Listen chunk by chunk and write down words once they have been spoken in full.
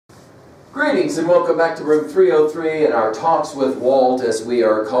Greetings and welcome back to room 303 and our talks with Walt, as we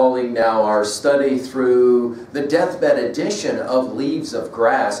are calling now our study through the deathbed edition of Leaves of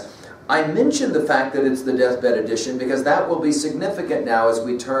Grass. I mentioned the fact that it's the deathbed edition because that will be significant now as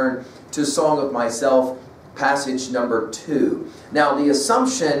we turn to Song of Myself, passage number 2. Now the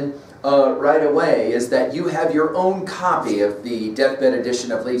assumption right away is that you have your own copy of the deathbed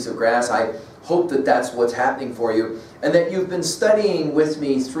edition of Leaves of Grass. I hope that that's what's happening for you, and that you've been studying with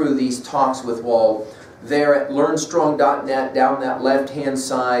me through these talks with Walt. There at learnstrong.net, down that left-hand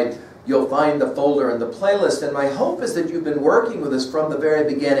side, you'll find the folder and the playlist, and my hope is that you've been working with us from the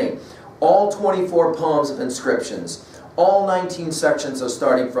very beginning. All 24 poems of inscriptions, all 19 sections of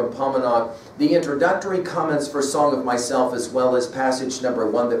starting from Paumanok, the introductory comments for Song of Myself, as well as passage number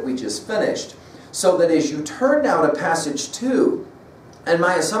 1 that we just finished, so that as you turn now to passage 2, and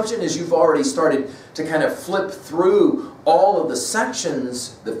my assumption is you've already started to kind of flip through all of the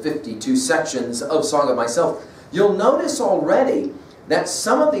sections, the 52 sections of Song of Myself, you'll notice already that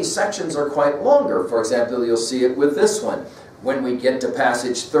some of these sections are quite longer. For example, you'll see it with this one. When we get to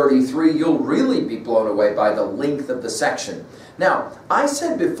passage 33, you'll really be blown away by the length of the section. Now, I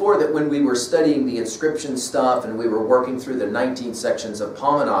said before that when we were studying the inscription stuff and we were working through the 19 sections of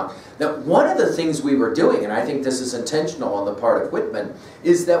Paumanok, that one of the things we were doing, and I think this is intentional on the part of Whitman,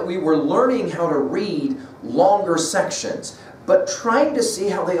 is that we were learning how to read longer sections, but trying to see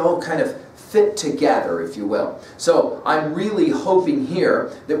how they all kind of fit together, if you will. So I'm really hoping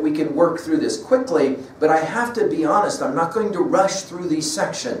here that we can work through this quickly, but I have to be honest, I'm not going to rush through these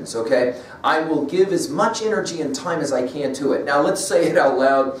sections, okay? I will give as much energy and time as I can to it. Now let's say it out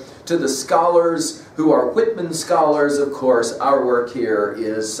loud to the scholars who are Whitman scholars. Of course, our work here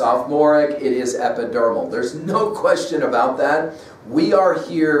is sophomoric, it is epidermal. There's no question about that. We are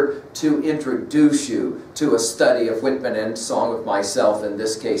here to introduce you to a study of Whitman and Song of Myself, in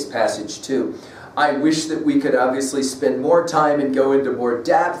this case, passage 2. I wish that we could obviously spend more time and go into more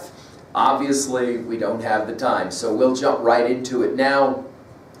depth. Obviously, we don't have the time, so we'll jump right into it now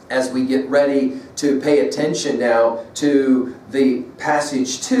as we get ready to pay attention now to the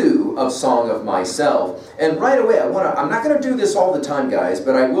passage 2 of Song of Myself. And right away, I'm not going to do this all the time, guys,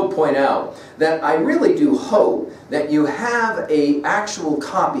 but I will point out that I really do hope that you have an actual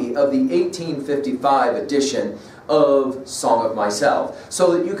copy of the 1855 edition of Song of Myself,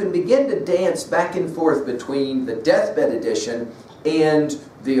 so that you can begin to dance back and forth between the deathbed edition and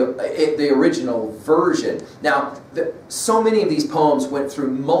the original version. Now, so many of these poems went through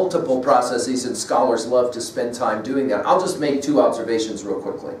multiple processes, and scholars love to spend time doing that. I'll just make 2 observations real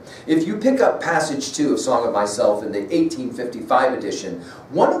quickly. If you pick up passage 2 of Song of Myself in the 1855 edition,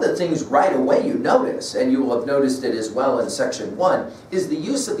 one of the things right away you notice, and you will have noticed it as well in section 1, is the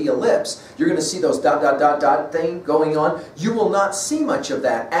use of the ellipse. You're going to see those ... thing going on. You will not see much of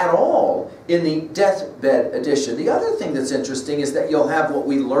that at all in the deathbed edition. The other thing that's interesting is that you'll have what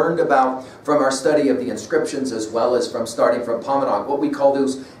we learned about from our study of the inscriptions, as well as from starting from Paumanok, what we call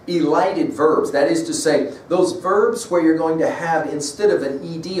those elided verbs. That is to say, those verbs where you're going to have, instead of an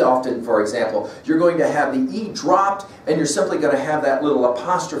ed often, for example, you're going to have the e dropped, and you're simply going to have that little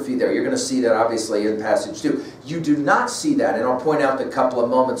apostrophe there. You're going to see that obviously in passage 2. You do not see that, and I'll point out the couple of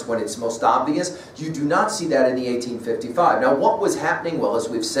moments when it's most obvious. You do not see that in the 1855. Now, what was happening? Well, as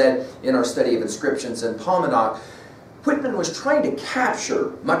we've said in our study of inscriptions in Paumanok, Whitman was trying to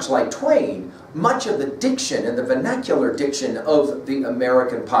capture, much like Twain, much of the diction and the vernacular diction of the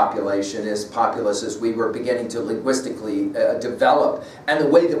American population, as populace as we were beginning to linguistically develop, and the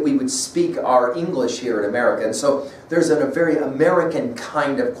way that we would speak our English here in America. And so there's a very American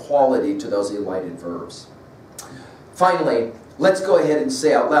kind of quality to those elided verbs. Finally, let's go ahead and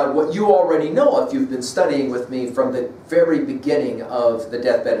say out loud what you already know if you've been studying with me from the very beginning of the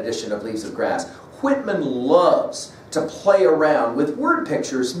deathbed edition of Leaves of Grass. Whitman loves to play around with word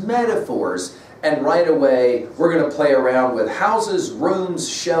pictures, metaphors, and right away we're going to play around with houses, rooms,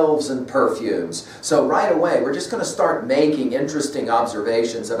 shelves, and perfumes. So right away we're just going to start making interesting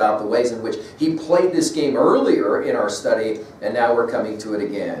observations about the ways in which he played this game earlier in our study, and now we're coming to it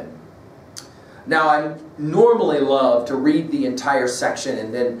again. Now, I normally love to read the entire section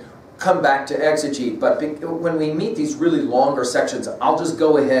and then come back to exegete, but when we meet these really longer sections, I'll just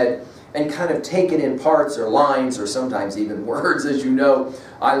go ahead and kind of take it in parts or lines or sometimes even words. As you know,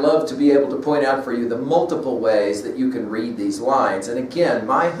 I love to be able to point out for you the multiple ways that you can read these lines. And again,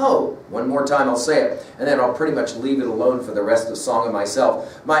 my hope, one more time I'll say it, and then I'll pretty much leave it alone for the rest of Song of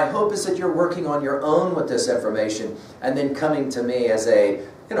Myself. My hope is that you're working on your own with this information and then coming to me as a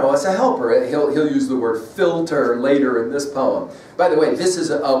you know, as a helper. He'll use the word filter later in this poem. By the way, this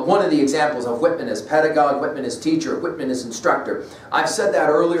is one of the examples of Whitman as pedagogue, Whitman as teacher, Whitman as instructor. I've said that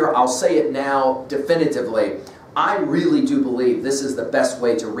earlier. I'll say it now definitively. I really do believe this is the best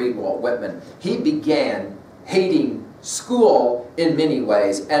way to read Walt Whitman. He began hating school in many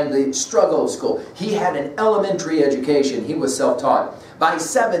ways and the struggle of school. He had an elementary education. He was self-taught. By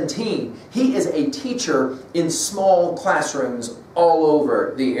 17, he is a teacher in small classrooms all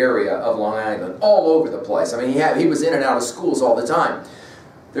over the area of Long Island, all over the place. I mean, he was in and out of schools all the time.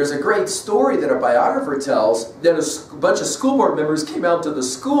 There's a great story that a biographer tells that a bunch of school board members came out to the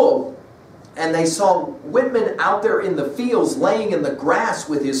school and they saw Whitman out there in the fields laying in the grass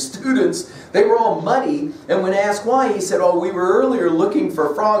with his students. They were all muddy, and when asked why, he said, "Oh, we were earlier looking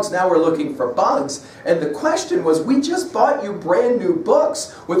for frogs, now we're looking for bugs." And the question was, "We just bought you brand new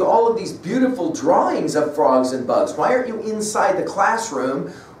books with all of these beautiful drawings of frogs and bugs. Why aren't you inside the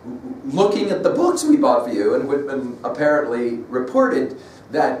classroom looking at the books we bought for you?" And Whitman apparently reported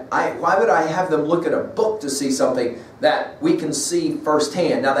that, why would I have them look at a book to see something that we can see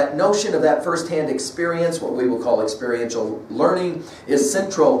firsthand? Now, that notion of that firsthand experience, what we will call experiential learning, is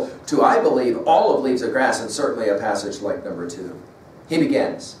central to, I believe, all of Leaves of Grass, and certainly a passage like number 2. He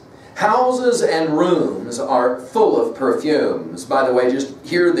begins, "Houses and rooms are full of perfumes." By the way, just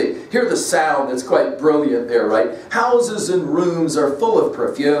hear the sound that's quite brilliant there, right? Houses and rooms are full of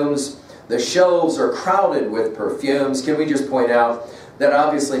perfumes. The shelves are crowded with perfumes. Can we just point out that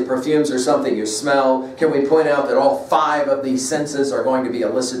obviously perfumes are something you smell? Can we point out that all 5 of these senses are going to be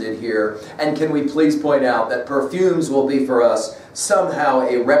elicited here? And can we please point out that perfumes will be for us somehow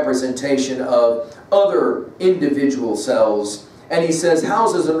a representation of other individual selves? And he says,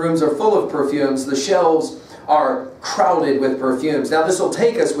 houses and rooms are full of perfumes. The shelves are crowded with perfumes. Now this will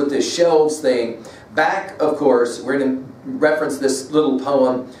take us with this shelves thing back, of course. We're going to reference this little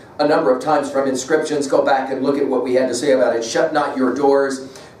poem a number of times from Inscriptions. Go back and look at what we had to say about it. Shut not your doors.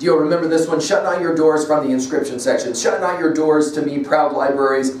 Do you remember this one? Shut not your doors from the inscription section. Shut not your doors to me, proud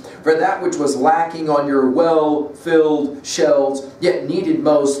libraries, for that which was lacking on your well-filled shelves, yet needed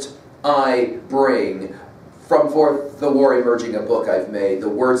most, I bring. From forth the war emerging a book I've made, the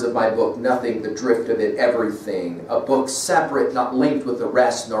words of my book, nothing, the drift of it, everything. A book separate, not linked with the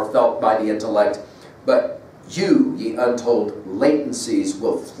rest, nor felt by the intellect, but you, ye untold latencies,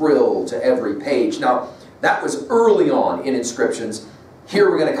 will thrill to every page. Now, that was early on in Inscriptions. Here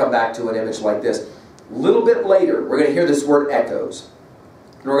we're going to come back to an image like this. A little bit later, we're going to hear this word echoes.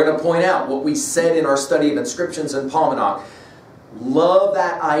 And we're going to point out what we said in our study of Inscriptions and Palmanock. Love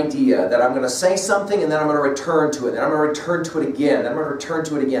that idea that I'm going to say something and then I'm going to return to it, and I'm going to return to it again, and I'm going to return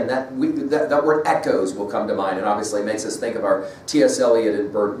to it again. That word echoes will come to mind, and obviously makes us think of our T.S. Eliot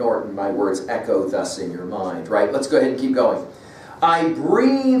and Bert Norton, my words echo thus in your mind, right? Let's go ahead and keep going. I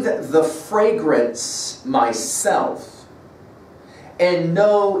breathe the fragrance myself and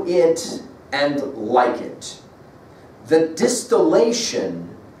know it and like it. The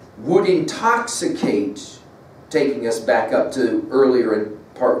distillation would intoxicate, taking us back up to earlier in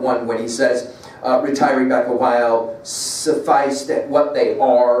part 1 when he says, retiring back a while, sufficed at what they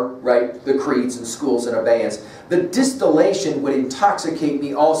are, right? The creeds and schools and abeyance. The distillation would intoxicate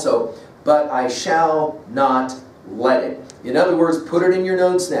me also, but I shall not let it. In other words, put it in your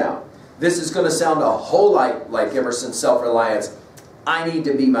notes now. This is going to sound a whole lot like Emerson's self-reliance. I need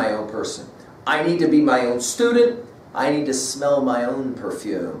to be my own person. I need to be my own student. I need to smell my own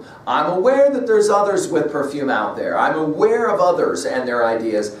perfume. I'm aware that there's others with perfume out there. I'm aware of others and their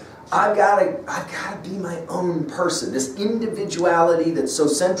ideas. I've got to be my own person. This individuality that's so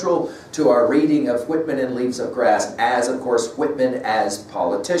central to our reading of Whitman and Leaves of Grass, as, of course, Whitman as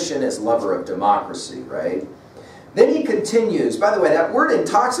politician, as lover of democracy, right? Then he continues. By the way, that word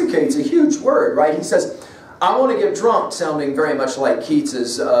intoxicate's a huge word, right? He says, I want to get drunk, sounding very much like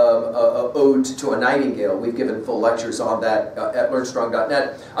Keats's Ode to a Nightingale. We've given full lectures on that at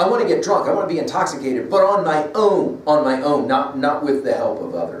learnstrong.net. I want to get drunk. I want to be intoxicated, but on my own, not with the help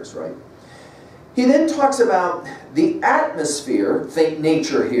of others, right? He then talks about the atmosphere, think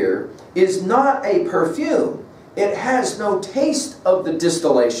nature here, is not a perfume. It has no taste of the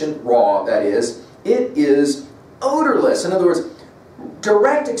distillation, raw that is. It is odorless. In other words,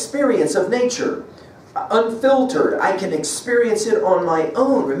 direct experience of nature. Unfiltered. I can experience it on my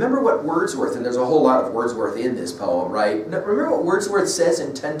own. Remember what Wordsworth, and there's a whole lot of Wordsworth in this poem, right? Remember what Wordsworth says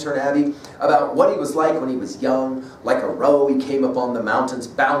in Tintern Abbey about what he was like when he was young? Like a roe, he came up on the mountains,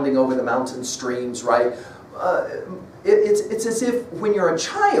 bounding over the mountain streams, right? It's as if when you're a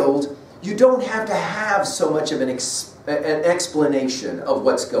child, you don't have to have so much of an explanation of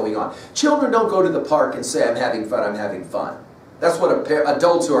what's going on. Children don't go to the park and say, I'm having fun, I'm having fun. That's what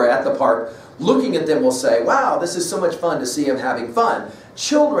adults who are at the park looking at them will say, wow, this is so much fun to see him having fun.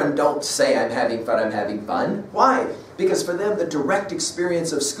 Children don't say, I'm having fun, I'm having fun. Why? Because for them, the direct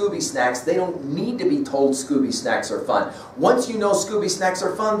experience of Scooby Snacks, they don't need to be told Scooby Snacks are fun. Once you know Scooby Snacks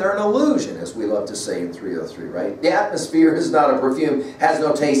are fun, they're an illusion, as we love to say in 303, right? The atmosphere is not a perfume, has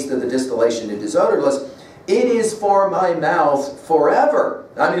no taste of the distillation, it is odorless. It is for my mouth forever.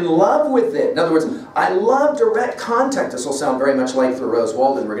 I'm in love with it. In other words, I love direct contact. This will sound very much like Thoreau's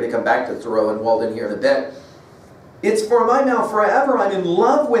Walden. We're going to come back to Thoreau and Walden here in a bit. It's for my mouth forever. I'm in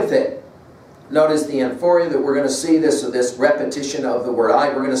love with it. Notice the amphoria that we're going to see this repetition of the word I.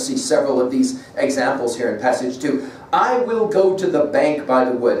 We're going to see several of these examples here in passage 2. I will go to the bank by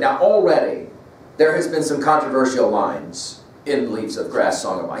the wood. Now already, there has been some controversial lines in Leaves of Grass,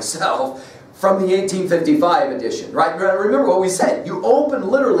 Song of Myself, from the 1855 edition, right? Remember what we said. You open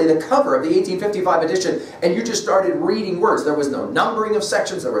literally the cover of the 1855 edition and you just started reading words. There was no numbering of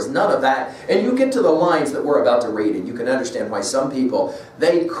sections. There was none of that. And you get to the lines that we're about to read and you can understand why some people,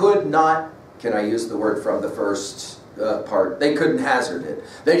 they could not, can I use the word from the first part? They couldn't hazard it.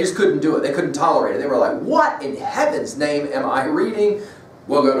 They just couldn't do it. They couldn't tolerate it. They were like, what in heaven's name am I reading?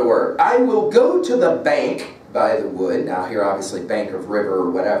 We'll go to work. I will go to the bank by the wood, now here obviously bank of river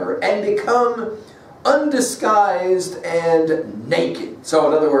or whatever, and become undisguised and naked. So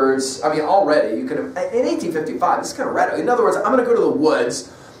in other words, I mean already, you can, in 1855, it's kind of radical. In other words, I'm going to go to the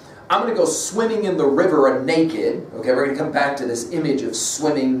woods, I'm going to go swimming in the river naked. Okay, we're going to come back to this image of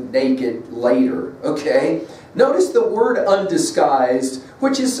swimming naked later, okay? Notice the word undisguised,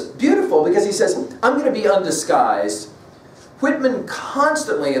 which is beautiful because he says, I'm going to be undisguised. Whitman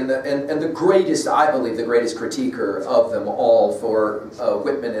constantly, and the greatest, I believe, the greatest critiquer of them all for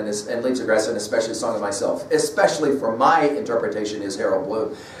Whitman and Leaves of Grass, and especially Song of Myself, especially for my interpretation, is Harold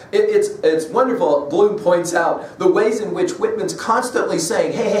Bloom. It's wonderful. Bloom points out the ways in which Whitman's constantly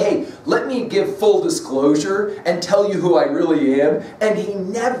saying, hey, let me give full disclosure and tell you who I really am, and he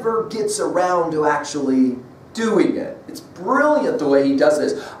never gets around to actually doing it. It's brilliant the way he does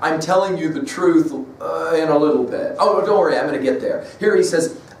this. I'm telling you the truth in a little bit. Oh, don't worry, I'm going to get there. Here he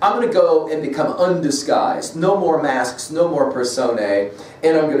says, I'm going to go and become undisguised. No more masks, no more personae,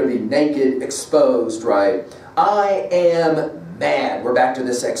 and I'm going to be naked, exposed, right? I am mad. We're back to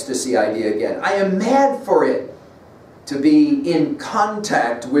this ecstasy idea again. I am mad for it to be in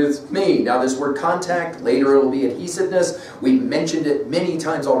contact with me. Now this word contact, later it will be adhesiveness. We mentioned it many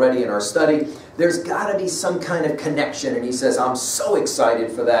times already in our study. There's got to be some kind of connection, and he says, I'm so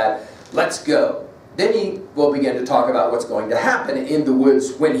excited for that. Let's go. Then he will begin to talk about what's going to happen in the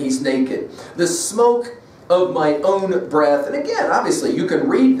woods when he's naked. The smoke of my own breath. And again, obviously, you can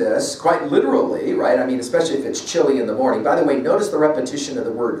read this quite literally, right? I mean, especially if it's chilly in the morning. By the way, notice the repetition of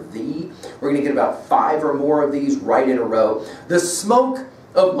the word the. We're going to get about 5 or more of these right in a row. The smoke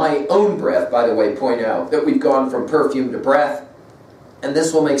of my own breath, by the way, point out that we've gone from perfume to breath. And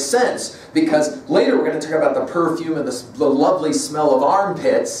this will make sense because later we're going to talk about the perfume and the lovely smell of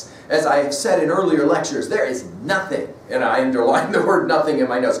armpits. As I have said in earlier lectures, there is nothing, and I underline the word nothing in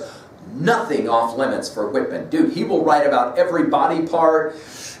my notes, nothing off limits for Whitman. Dude, he will write about every body part,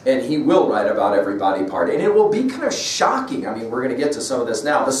 and he will write about every body part. And it will be kind of shocking. I mean, we're going to get to some of this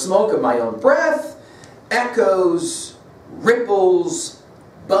now. The smoke of my own breath, echoes, ripples,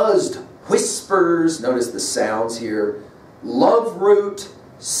 buzzed whispers. Notice the sounds here. Love root,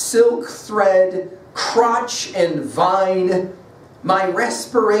 silk thread, crotch and vine, my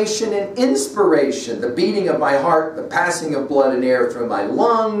respiration and inspiration, the beating of my heart, the passing of blood and air through my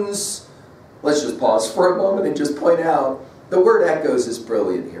lungs. Let's just pause for a moment and just point out the word echoes is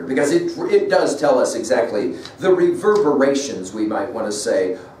brilliant here because it does tell us exactly the reverberations, we might want to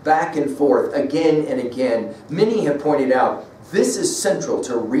say, back and forth again and again. Many have pointed out this is central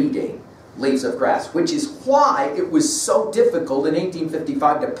to reading Leaves of Grass, which is why it was so difficult in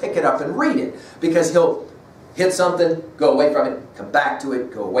 1855 to pick it up and read it, because he'll hit something, go away from it, come back to it,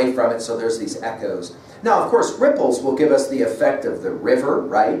 go away from it, so there's these echoes. Now, of course, ripples will give us the effect of the river,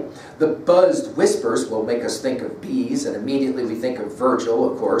 right? The buzzed whispers will make us think of bees, and immediately we think of Virgil,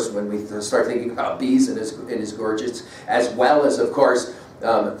 of course, when we start thinking about bees in his gorgeous, as well as, of course,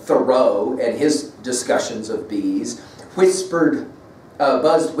 Thoreau and his discussions of bees.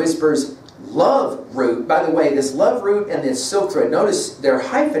 Buzzed whispers, love root. By the way, this love root and this silk thread, notice they're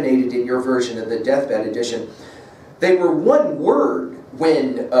hyphenated in your version of the Deathbed edition. They were one word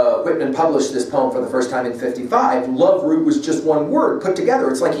when Whitman published this poem for the first time in 55. Love root was just one word put together.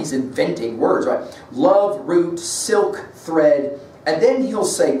 It's like he's inventing words, right? Love root, silk thread, and then he'll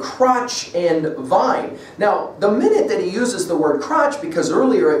say crotch and vine. Now, the minute that he uses the word crotch, because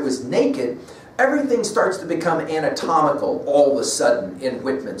earlier it was naked, everything starts to become anatomical all of a sudden in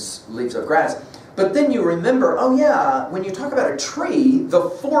Whitman's Leaves of Grass. But then you remember, oh yeah, when you talk about a tree, the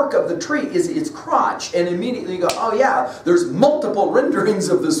fork of the tree is its crotch. And immediately you go, oh yeah, there's multiple renderings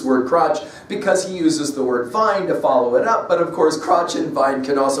of this word crotch because he uses the word vine to follow it up. But of course, crotch and vine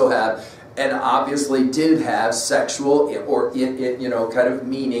can also have, and obviously did have, sexual or kind of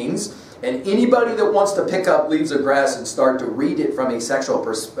meanings. And anybody that wants to pick up Leaves of Grass and start to read it from a sexual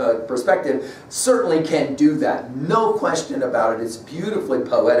perspective certainly can do that. No question about it. It's beautifully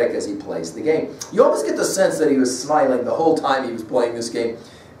poetic as he plays the game. You almost get the sense that he was smiling the whole time he was playing this game.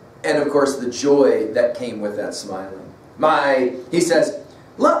 And of course the joy that came with that smiling. He says,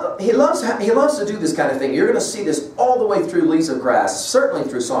 he loves to do this kind of thing. You're going to see this all the way through Leaves of Grass, certainly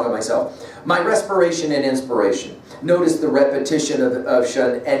through Song of Myself. My respiration and inspiration. Notice the repetition of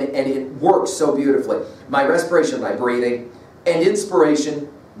shun, and it works so beautifully. My respiration, my breathing, and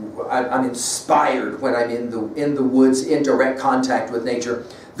inspiration. I'm inspired when I'm in the woods, in direct contact with nature.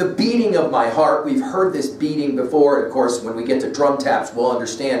 The beating of my heart, we've heard this beating before, and of course when we get to drum taps we'll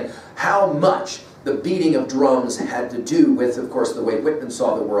understand how much the beating of drums had to do with, of course, the way Whitman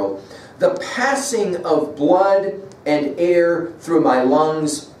saw the world. The passing of blood and air through my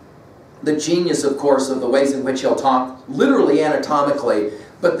lungs. The genius, of course, of the ways in which he'll talk, literally anatomically,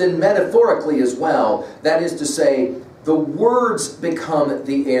 but then metaphorically as well. That is to say, the words become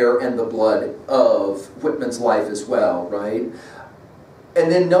the air and the blood of Whitman's life as well, right?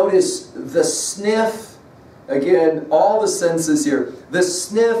 And then notice the sniff, again, all the senses here, the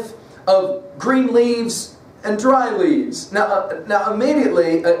sniff of green leaves and dry leaves. Now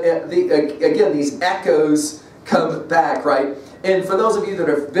immediately, again, these echoes come back, right? And for those of you that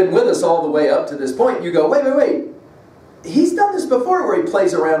have been with us all the way up to this point, you go, wait. He's done this before where he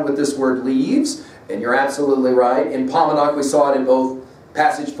plays around with this word leaves, and you're absolutely right. In Paumanok, we saw it in both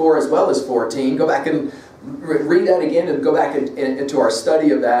passage 4 as well as 14. Go back and read that again and go back into our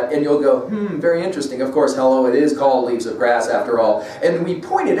study of that, and you'll go, very interesting. Of course, hello, it is called Leaves of Grass after all. And we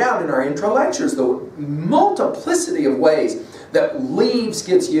pointed out in our intro lectures the multiplicity of ways that leaves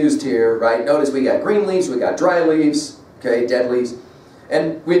gets used here, right? Notice we got green leaves, we got dry leaves, okay, dead leaves.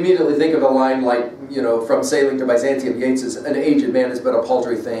 And we immediately think of a line like, from Sailing to Byzantium, Yeats's, an aged man is but a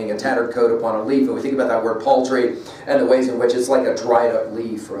paltry thing, a tattered coat upon a leaf. And we think about that word paltry and the ways in which it's like a dried up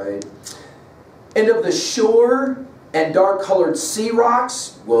leaf, right? And of the shore and dark-colored sea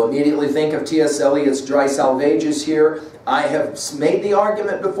rocks, we'll immediately think of T.S. Eliot's Dry Salvages here. I have made the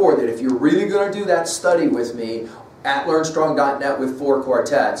argument before that if you're really going to do that study with me at LearnStrong.net with 4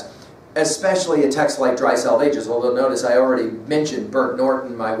 quartets, especially a text like Dry Salvages, although notice I already mentioned Burnt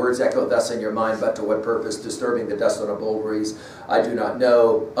Norton, my words echo thus in your mind, but to what purpose, disturbing the dust on a bold breeze, I do not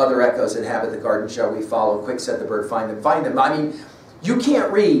know. Other echoes inhabit the garden, shall we follow? Quick set the bird, find them. I mean, you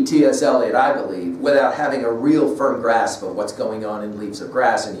can't read T.S. Eliot, I believe, without having a real firm grasp of what's going on in Leaves of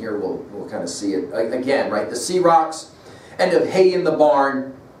Grass, and here we'll kind of see it again, right? The sea rocks, and of hay in the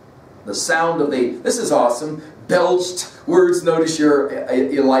barn, the sound of this is awesome, belched words. Notice your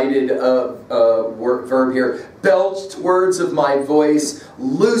elated verb here. Belched words of my voice,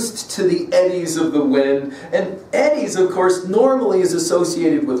 loosed to the eddies of the wind. And eddies, of course, normally is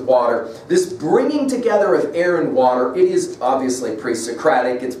associated with water. This bringing together of air and water, it is obviously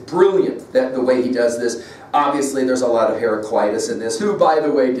pre-Socratic. It's brilliant that the way he does this. Obviously, there's a lot of Heraclitus in this, who, by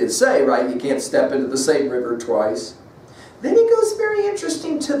the way, did say, right, you can't step into the same river twice. Then he goes very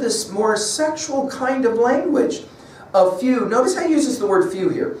interesting to this more sexual kind of language. A few, notice how he uses the word few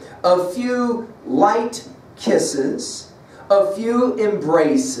here. A few light kisses, a few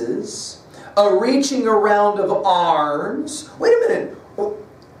embraces, a reaching around of arms. Wait a minute.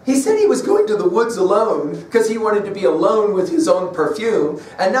 He said he was going to the woods alone because he wanted to be alone with his own perfume.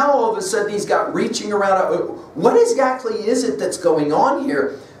 And now all of a sudden he's got reaching around. What exactly is it that's going on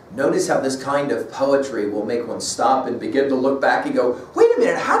here? Notice how this kind of poetry will make one stop and begin to look back and go, wait a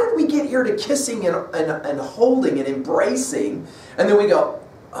minute, how did we get here to kissing and holding and embracing? And then we go,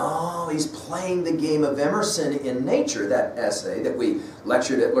 oh, he's playing the game of Emerson in Nature, that essay that we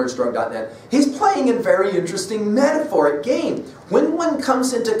lectured at LearnStrong.net. He's playing a very interesting metaphoric game. When one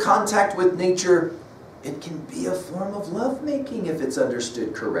comes into contact with nature, it can be a form of lovemaking if it's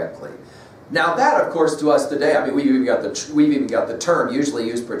understood correctly. Now that, of course, to us today, I mean, we've even got the term, usually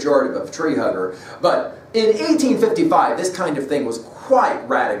used pejorative, of tree hugger. But in 1855, this kind of thing was quite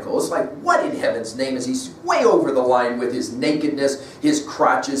radical. It's like, what in heaven's name is he way over the line with his nakedness, his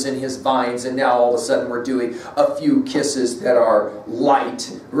crotches, and his vines, and now all of a sudden we're doing a few kisses that are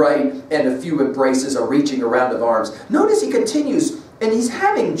light, right? And a few embraces, a reaching around of arms. Notice he continues, and he's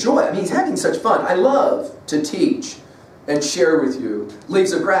having joy. I mean, he's having such fun. I love to teach and share with you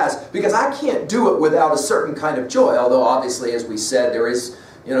Leaves of Grass, because I can't do it without a certain kind of joy. Although obviously, as we said, there is,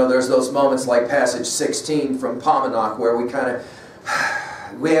 there's those moments like passage 16 from Pomonok where we kind of,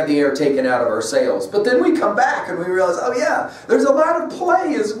 we have the air taken out of our sails. But then we come back and we realize, oh yeah, there's a lot of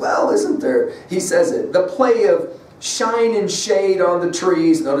play as well, isn't there? He says it, the play of shine and shade on the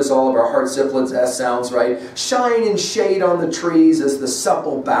trees. Notice all of our hardsipplets S sounds, right? Shine and shade on the trees as the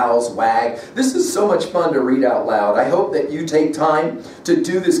supple boughs wag. This is so much fun to read out loud. I hope that you take time to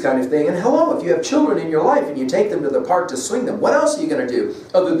do this kind of thing. And hello, if you have children in your life and you take them to the park to swing them, what else are you going to do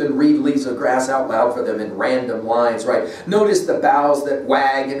other than read Leaves of Grass out loud for them in random lines, right? Notice the boughs that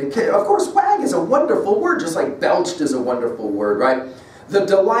wag. And of course, wag is a wonderful word, just like belched is a wonderful word, right? The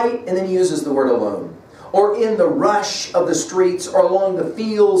delight, and then he uses the word alone. Or in the rush of the streets, or along the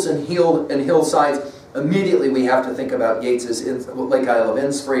fields and hillsides. Immediately we have to think about Yeats's Lake Isle of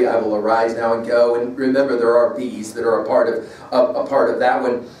Innisfree, I will arise now and go. And remember, there are bees that are a part of that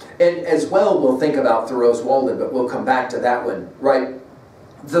one. And as well, we'll think about Thoreau's Walden, but we'll come back to that one, right?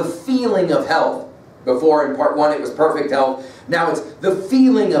 The feeling of health. Before in part one it was perfect health. Now it's the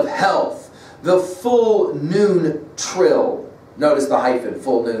feeling of health. The full noon trill. Notice the hyphen,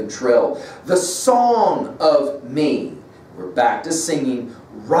 full noon trill. The song of me. We're back to singing.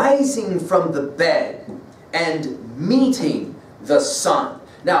 Rising from the bed and meeting the sun.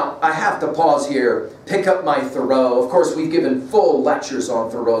 Now, I have to pause here, pick up my Thoreau. Of course, we've given full lectures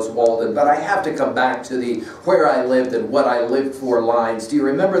on Thoreau's Walden, but I have to come back to the where I lived and what I lived for lines. Do you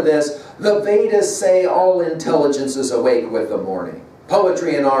remember this? The Vedas say all intelligence is awake with the morning.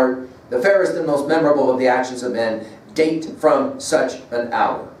 Poetry and art, the fairest and most memorable of the actions of men, date from such an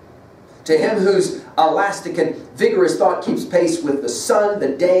hour. To him whose elastic and vigorous thought keeps pace with the sun, the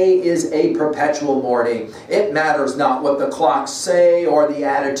day is a perpetual morning. It matters not what the clocks say or the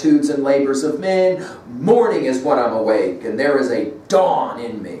attitudes and labors of men. Morning is when I'm awake, and there is a dawn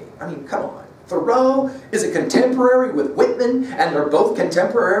in me. I mean, come on. Thoreau is a contemporary with Whitman, and they're both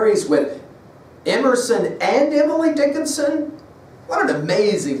contemporaries with Emerson and Emily Dickinson. What an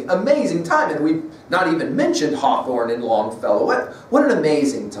amazing, amazing time. And we've not even mentioned Hawthorne and Longfellow. What an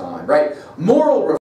amazing time, right? Moral